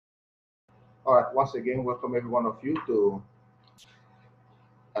All right, once again, welcome every one of you to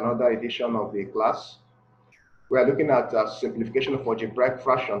another edition of the class. We are looking at simplification of algebraic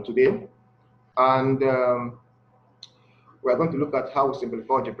fraction today, and we are going to look at how we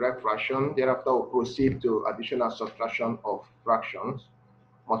simplify algebraic fraction. Thereafter, we'll proceed to addition and subtraction of fractions,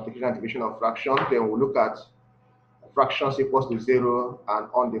 multiplication and division of fractions. Then we'll look at fractions equals to 0 and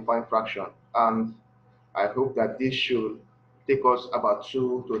undefined fraction. And I hope that this should take us about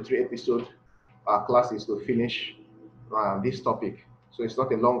 2 to 3 episode classes to finish this topic. So it's not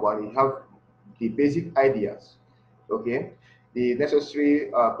a long one. You have the basic ideas. Okay. The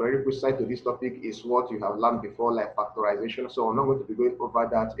necessary prerequisite to this topic is what you have learned before, like factorization. So I'm not going to be going over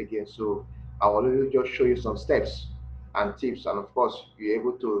that again. So I will just show you some steps and tips, and of course, you're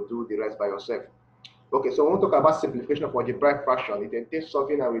able to do the rest by yourself. Okay, so when we talk about simplification of algebraic fraction, it entails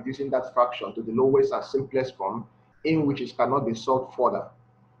solving and reducing that fraction to the lowest and simplest form in which it cannot be solved further.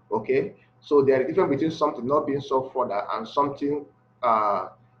 Okay, so there is a difference between something not being solved further and something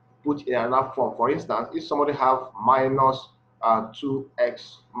put in another form. For instance, if somebody have minus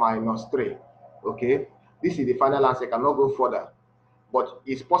 2x minus 3, okay, this is the final answer, cannot go further. But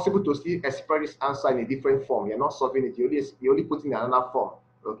it's possible to still express this answer in a different form. You're not solving it, you're only putting it in another form.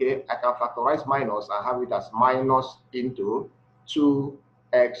 Okay, I can factorize minus and have it as minus into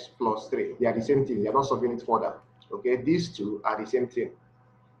 2x plus 3. They are the same thing. You're not solving it further. Okay, these two are the same thing.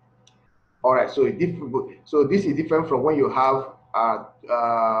 All right, so this is different from when you have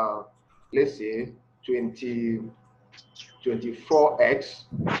let's say 24x.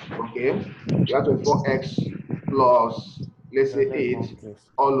 Okay, you have 24x plus, let's say, 8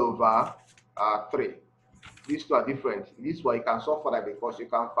 all over 3. These two are different. This way you can solve for that because you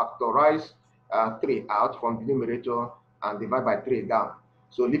can factorize 3 out from the numerator and divide by 3 down.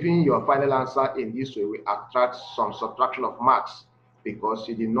 So leaving your final answer in this way, we attract some subtraction of marks because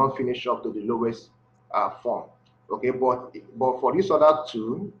you did not finish up to the lowest form. Okay, but for these other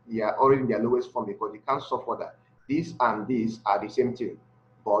two, they are already in their lowest form because you can't solve for that. These and these are the same thing,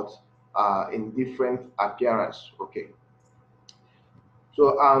 but in different appearance. Okay.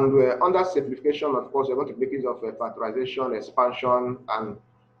 So, and under simplification, of course, we're going to make use of factorization, expansion, and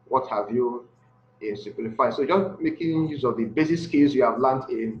what have you in simplifying. So just making use of the basic skills you have learned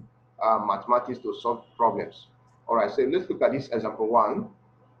in mathematics to solve problems. All right, so let's look at this example 1.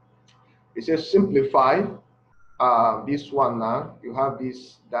 It says simplify this one now. You have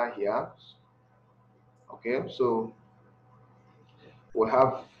this down here. Okay, so we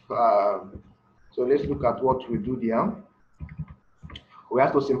have, so let's look at what we do there. We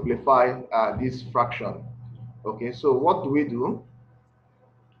have to simplify this fraction. Okay, so what do we do?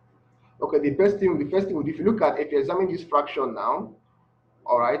 Okay, the first thing we do, if you examine this fraction now,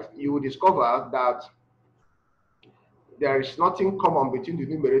 all right, you will discover that there is nothing common between the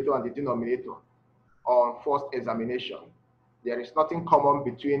numerator and the denominator on first examination. There is nothing common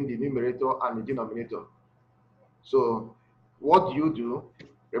between the numerator and the denominator. So what do you do?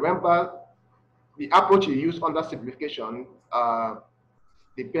 Remember, the approach you use under simplification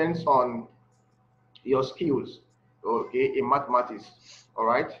depends on your skills, okay, in mathematics, all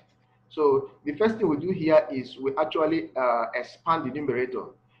right? So the first thing we do here is we actually expand the numerator,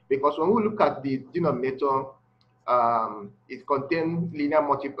 because when we look at the denominator, it contains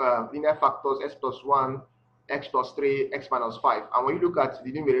linear factors, x plus 1, x plus 3, x minus 5. And when you look at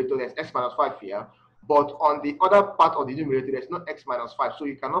the numerator, there's x minus 5 here, but on the other part of the numerator, there's no x minus 5, so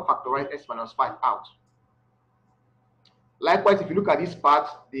you cannot factorize x minus 5 out. Likewise, if you look at this part,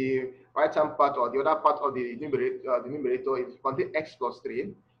 the right-hand part or the other part of the numerator, it contains x plus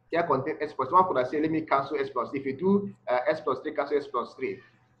 3. Here contains x plus 1. Could I say, let me cancel x plus 3. If you do x plus 3, cancel x plus 3,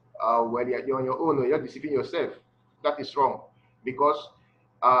 well, you're on your own, you're deceiving yourself. That is wrong, because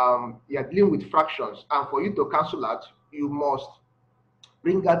you're dealing with fractions. And for you to cancel out, you must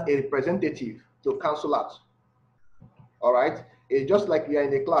bring out a representative to cancel out. All right? It's just like we are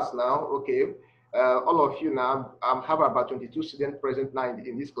in a class now, okay? All of you now have about 22 students present now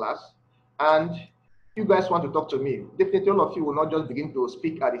in this class, and you guys want to talk to me. Definitely all of you will not just begin to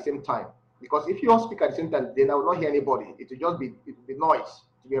speak at the same time, because if you all speak at the same time, then I will not hear anybody. It will just be noise,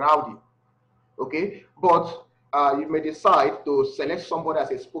 it will be rowdy, okay? But you may decide to select somebody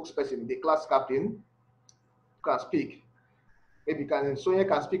as a spokesperson. The class captain can speak. Maybe Sonia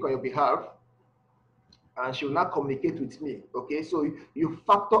can speak on your behalf, and she will not communicate with me, okay? So you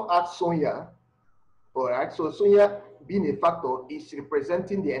factor out Sonia. All right, so Sonia being a factor is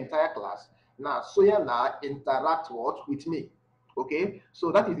representing the entire class. Now, Sonia now interact with me, okay?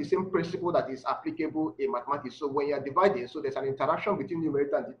 So that is the same principle that is applicable in mathematics. So when you're dividing, so there's an interaction between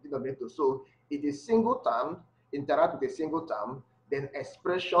numerator and denominator. So it is single term, interact with a single term, then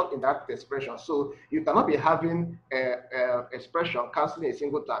expression in that expression. So you cannot be having a expression cancelling a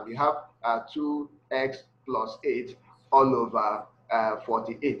single term. You have 2x plus 8 all over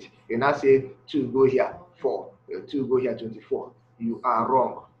 48. You now say 2 go here 4, 2 go here 24. You are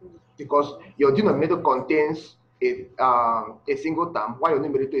wrong, because your denominator contains a single term, while your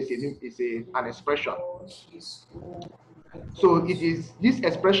numerator is an expression. So it is, this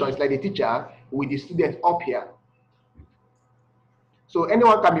expression is like the teacher with the student up here. So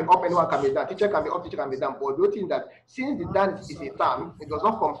anyone can be up, anyone can be down. Teacher can be up, teacher can be down. But noting that since the down is a term, it does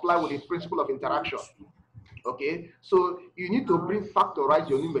not comply with the principle of interaction. Okay, so you need to factorize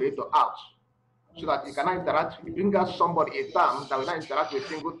your numerator out so that you cannot interact. You bring out somebody a term that will not interact with a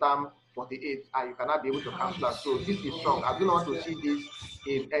single term 48, and you cannot be able to cancel that. So this is wrong. I do not want to see this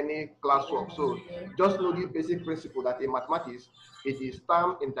in any classwork. So just know the basic principle that in mathematics, it is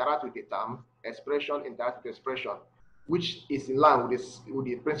term interact with a term, expression interact with expression, which is in line with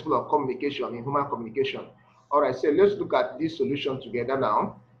the principle of communication in human communication. All right, so let's look at this solution together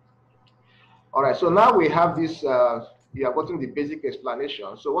now. All right, so now we have this, we have gotten the basic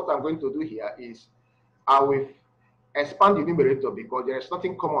explanation. So what I'm going to do here is I will expand the numerator because there is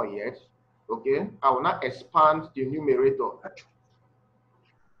nothing common yet. Okay, I will now expand the numerator.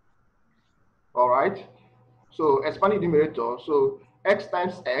 All right, so expand the numerator. So x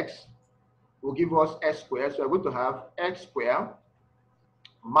times x will give us x squared. So we're going to have x squared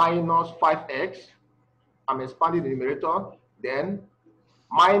minus 5x. I'm expanding the numerator. Then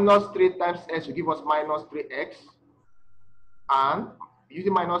minus 3 times x will give us minus 3x. And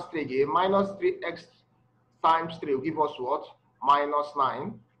using minus 3 again, minus 3x times 3 will give us what? Minus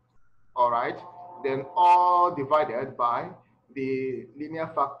 9. All right. Then all divided by the linear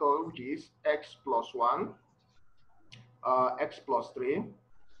factor, which is x plus 1, x plus 3,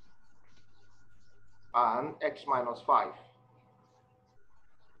 and x minus 5.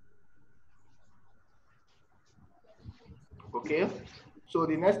 Okay. So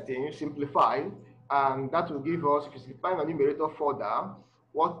the next thing, simplify, and that will give us, if you simplify the numerator further,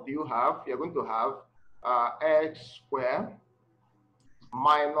 what do you have? You're going to have x squared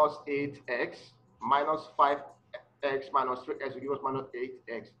minus 8x minus 5x minus 3x will give us minus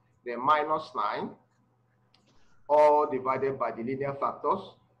 8x, then minus 9, all divided by the linear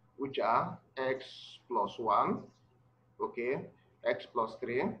factors, which are x plus 1, okay, x plus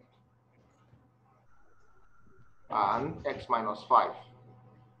 3, and x minus 5.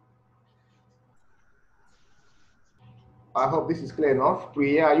 I hope this is clear enough.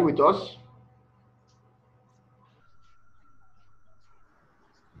 Priya, are you with us?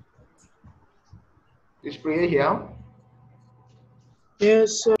 Is Priya here?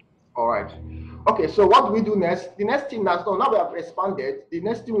 Yes, sir. All right. Okay, so what do we do next? The next thing now we have expanded, the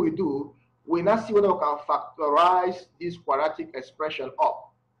next thing we do, we now see whether we can factorize this quadratic expression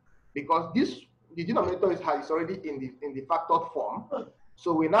up. Because the denominator is already in the factored form.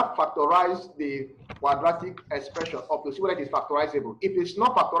 So we now factorize the quadratic expression up to see whether it is factorizable. If it's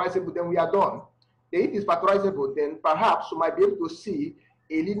not factorizable, then we are done. Then if it is factorizable, then perhaps we might be able to see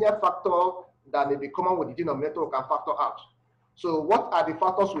a linear factor that may be common with the denominator we can factor out. So what are the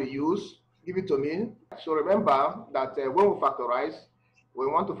factors we use? Give it to me. So remember that when we factorize, we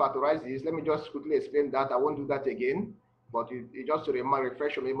want to factorize this. Let me just quickly explain that. I won't do that again. But just to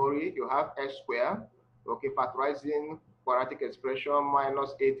refresh your memory, you have x squared, okay, factorizing quadratic expression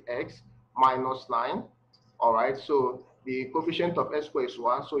minus 8x minus 9. All right, so the coefficient of x squared is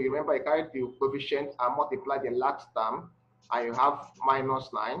 1. So you remember, you carry the coefficient and multiply the last term, and you have minus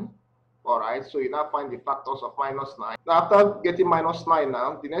 9. All right, so you now find the factors of minus 9. Now, after getting minus 9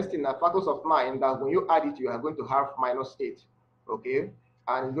 now, the next thing, the factors of 9, that when you add it, you are going to have minus 8, okay?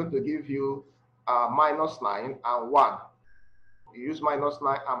 And it's going to give you minus 9 and 1. You use minus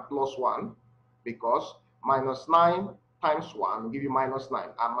 9 and plus 1 because minus 9 times 1 will give you minus 9,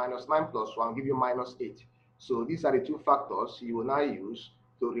 and minus 9 plus 1 will give you minus 8. So these are the two factors you will now use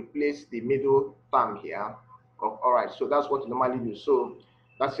to replace the middle term here. All right, so that's what you normally do. So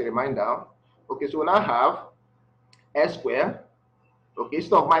that's a reminder. Okay, so we now have x squared. Okay,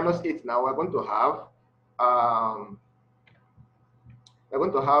 instead of minus 8 now, we're going to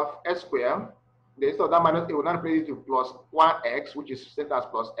have x squared. Instead of that minus 8, we'll now replace it to plus 1x, which is set as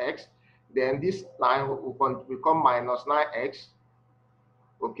plus x. Then this line will become minus 9x.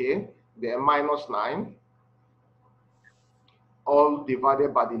 Okay, then minus 9, all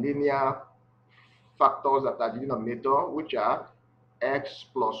divided by the linear factors that are the denominator, which are x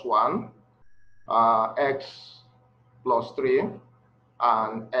plus 1, x plus 3,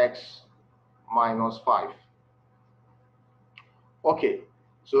 and x minus 5. Okay,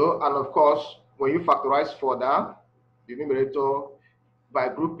 so, and of course, when you factorize further, the numerator, by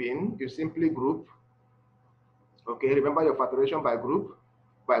grouping, you simply group. Okay, remember your factorization by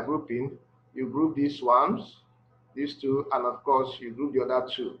grouping, you group these ones, these two, and of course you group the other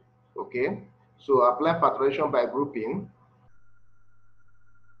two. Okay, so apply factorization by grouping.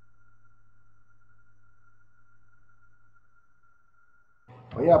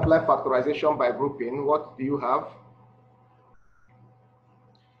 When you apply factorization by grouping, what do you have?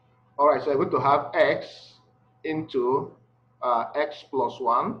 All right, so you're going to have x into x plus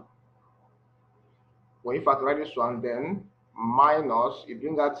 1. When you factorize this one, then minus, you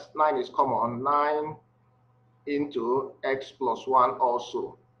bring that 9 is common, 9 into x plus 1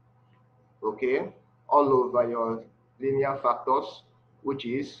 also. Okay, all over your linear factors, which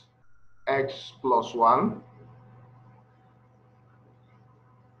is x plus 1,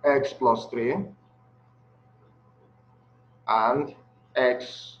 x plus 3, and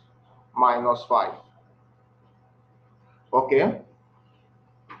x minus 5. Okay,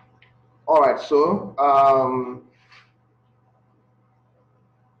 all right, so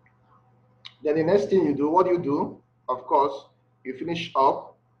then the next thing you do, what do you do? Of course, you finish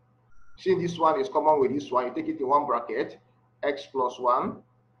up. Since this one is common with this one, you take it in one bracket, x plus 1,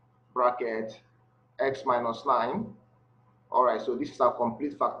 bracket x minus 9. All right, so this is our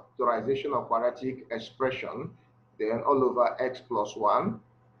complete factorization of quadratic expression. Then all over x plus 1,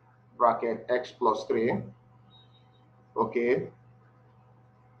 bracket x plus 3, okay,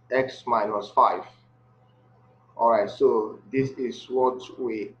 x minus 5. All right, so this is what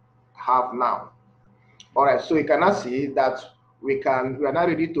we have now. All right, so you cannot see that we are now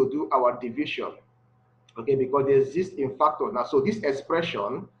ready to do our division, okay, because they exist in factors now. So this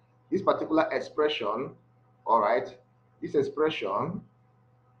expression, this particular expression, all right, this expression,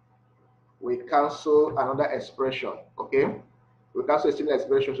 we cancel another expression, okay? We cancel a similar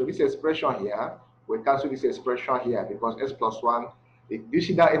expression. So this expression here, we cancel this expression here because x plus 1, do you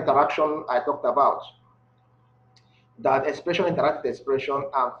see that interaction I talked about? That expression interact with expression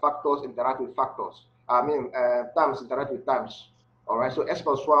and factors interact with factors. I mean, terms interact with terms. All right, so x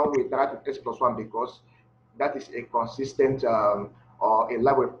plus 1 will interact with x plus 1 because that is a consistent or a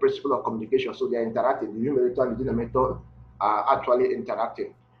level principle of communication. So they are interacting. The numerator and the denominator are actually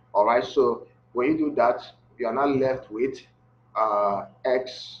interacting. All right, so when you do that, you are now left with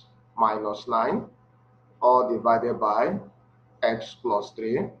x minus 9 all divided by x plus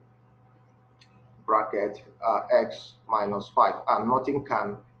 3 bracket x minus 5, and nothing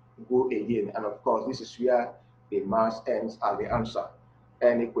can go again. And of course, this is where the mass ends at the answer.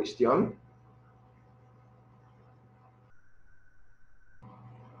 Any question?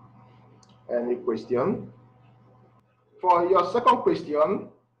 Any question? For your second question,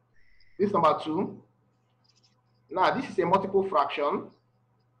 this number 2. Now, this is a multiple fraction.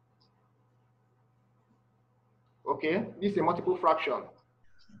 Okay, this is a multiple fraction.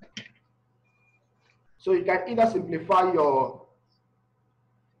 So you can either simplify your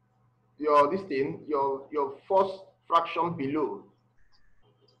first fraction below.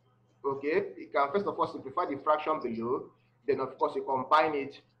 Okay, you can first of all simplify the fraction below, then of course you combine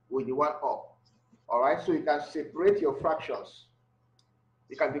it with the one up. All right, so you can separate your fractions.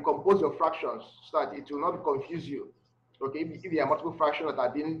 You can decompose your fractions so that it will not confuse you. Okay, if there are multiple fractions that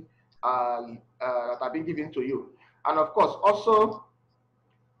are being given to you, and of course also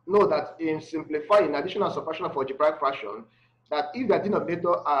know that in simplifying addition and subtraction of algebraic fraction, that if the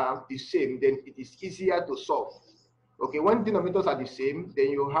denominator are the same, then it is easier to solve. Okay, when denominators are the same, then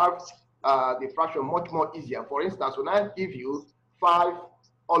you have the fraction much more easier. For instance, when I give you 5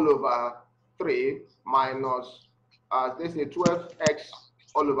 all over 3 minus, let's say 12x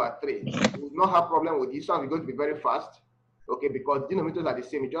all over 3, you will not have problem with this one. We're going to be very fast, okay, because denominators are the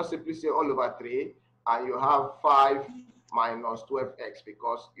same. You just simply say all over 3, and you have 5 minus 12x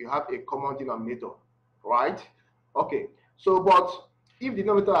because you have a common denominator, right? Okay, so but if the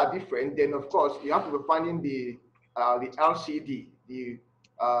denominators are different, then of course you have to be finding the LCD, the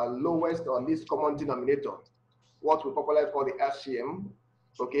lowest or least common denominator, what we popularly call the LCM.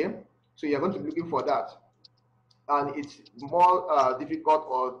 Okay, so you're going to be looking for that, and it's more difficult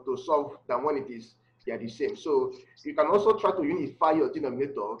or to solve than when they are the same. So you can also try to unify your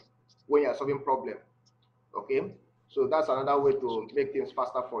denominator when you're solving problem. Okay, so that's another way to make things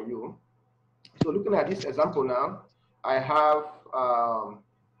faster for you. So looking at this example now, I have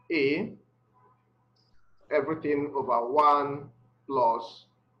a everything over 1 plus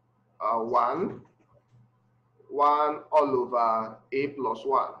 1 all over a plus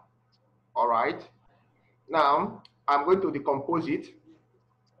 1. All right, now I'm going to decompose it.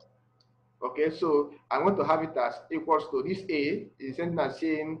 Okay, so I'm going to have it as equals to this a is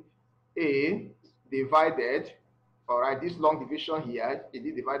saying a divided, All right, this long division here, it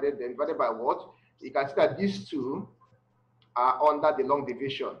is divided, then divided by what? You can see that these two are under the long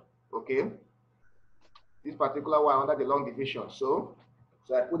division, okay? This particular one under the long division. So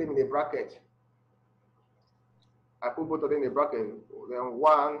I put them in a bracket. I put both of them in a bracket. Then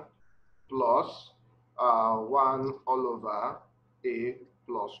 1 plus 1 all over a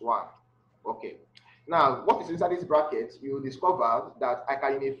plus 1. Okay. Now, what is inside this bracket? You discover that I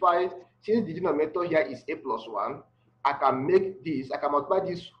can unify, since the denominator here is a plus 1, I can make this, I can multiply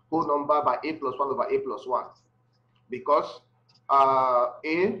this whole number by a plus 1 over a plus 1. Because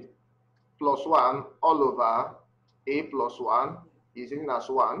a plus 1 all over a plus 1 is written as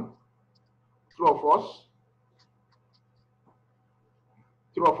 1. True or false?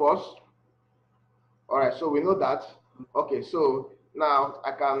 True or false? All right, so we know that. Okay, so now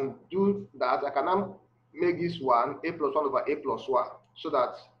I can do that. I can now make this one a plus 1 over a plus 1 so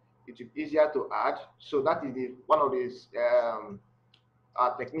that it is easier to add. So that is one of these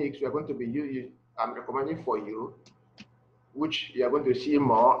techniques we are going to be using. I'm recommending for you, which you are going to see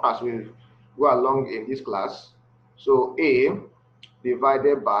more as we go along in this class. So a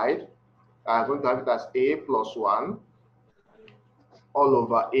divided by, I'm going to have it as a plus 1 all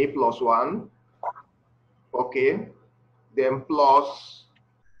over a plus 1. Okay, then plus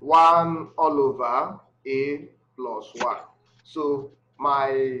 1 all over a plus 1. So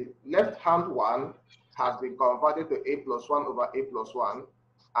my left hand one has been converted to a plus 1 over a plus 1,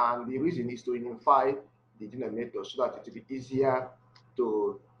 and the reason is to unify the denominator so that it will be easier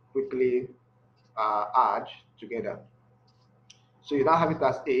to quickly add together. So you now have it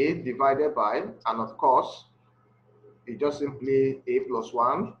as a divided by, and of course it's just simply a plus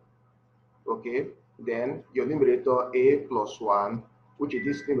 1. Okay, then your numerator a plus 1, which is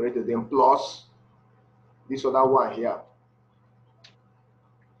this numerator, then plus this other one here.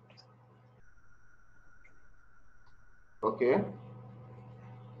 Okay.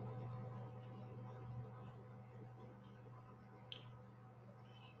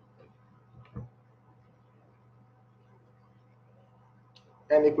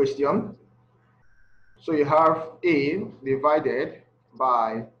 Any question? So you have a divided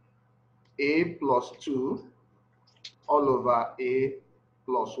by a plus 2 all over a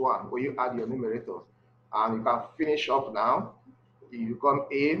plus 1, where you add your numerator. And you can finish up now. You become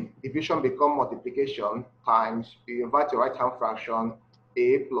a, division become multiplication times, you invert your right hand fraction,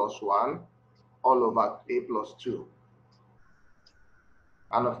 a plus 1 all over a plus 2.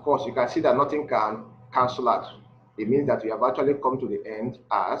 And of course, you can see that nothing can cancel out. It means that we have actually come to the end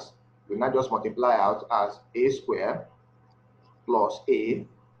as, we now just multiply out as a squared plus a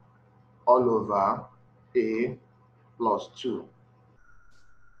all over a plus 2.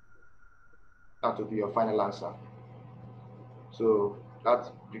 That will be your final answer. So that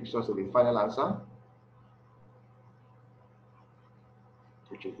brings us to the final answer,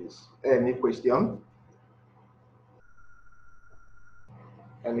 which is this. Any question?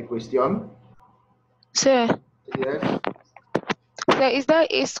 Any question? Sir. Yes. Sir, is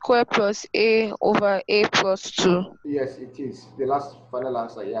that a square plus a over a plus 2? Yes, it is. The last final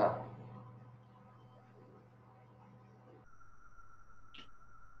answer, yeah.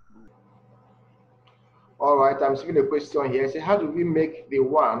 All right, I'm seeing a question here. Say, how do we make the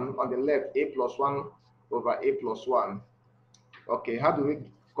one on the left a plus 1 over a plus 1? Okay, how do we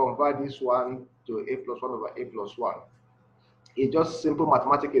convert this one to a plus 1 over a plus 1? It's just simple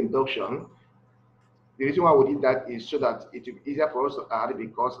mathematical induction. The reason why we did that is so that it will be easier for us to add,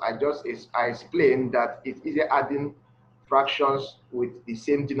 because I explained that it's easier adding fractions with the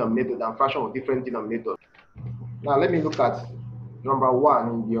same denominator than fractions with different denominators. Now let me look at number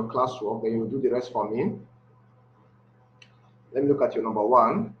 1 in your classwork, then you'll do the rest for me. Let me look at your number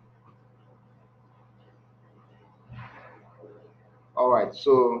 1. All right,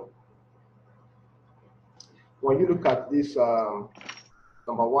 so when you look at this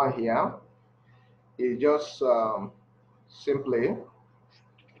number 1 here, it just simply,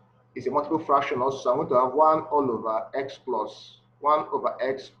 it's a multiple fraction also. So I'm going to have 1 all over x plus 1 over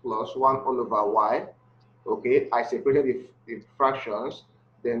x plus 1 all over y. Okay, I separated the fractions,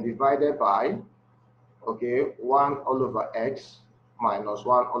 then divided by, okay, 1 all over x minus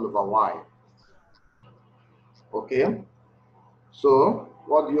 1 all over y. Okay, so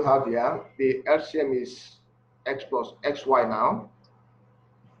what do you have here? The LCM is x plus xy now.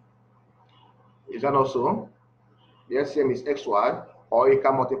 Is that also? The LCM is xy, or you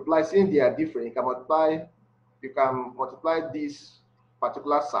can multiply, since they are different, you can multiply this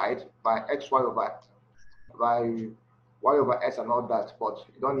particular side by xy over by y over s and all that, but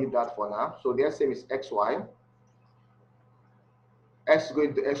you don't need that for now. So the LCM is xy. x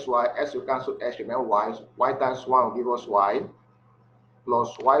going to xy, x will cancel x, remain y. Y times 1 will give us y.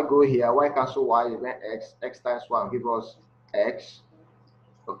 Plus y go here, y cancel y, remain x. X times 1 will give us x.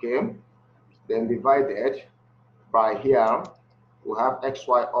 Okay. Then divided by here, we have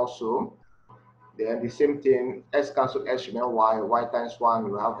xy also. Then the same thing, x cancel x, remain y. Y times 1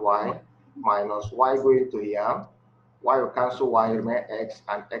 will have y. Minus y going to here. Y will cancel y, remain x.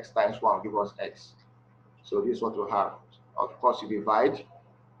 And x times 1 will give us x. So this is what we have. Of course, you divide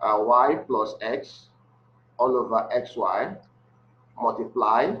y plus x all over xy,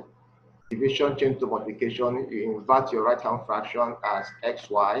 multiply, division change to multiplication, you invert your right hand fraction as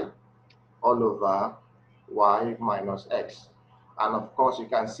xy all over y minus x. And of course, you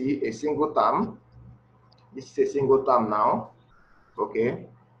can see a single term. This is a single term now. Okay,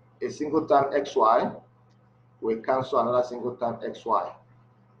 a single term xy will cancel another single term xy.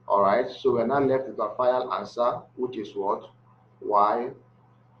 All right, so we're now left with our final answer, which is what? Y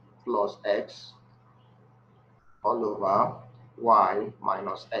plus x all over y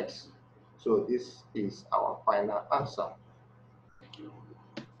minus x. So this is our final answer.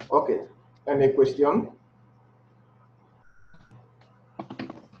 Okay, any question?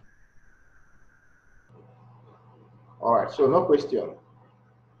 All right, so no question.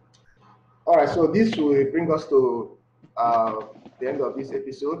 All right, so this will bring us to the end of this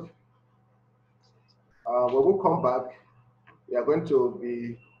episode. When we come back, we are going to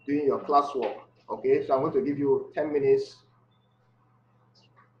be doing your classwork. Okay, so I'm going to give you 10 minutes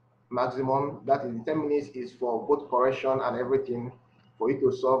maximum. That is 10 minutes is for both correction and everything for you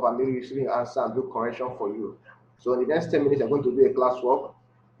to solve and maybe receiving answer and do correction for you. So in the next 10 minutes, I'm going to do a classwork.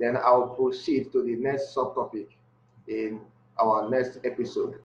 Then I'll proceed to the next subtopic in our next episode.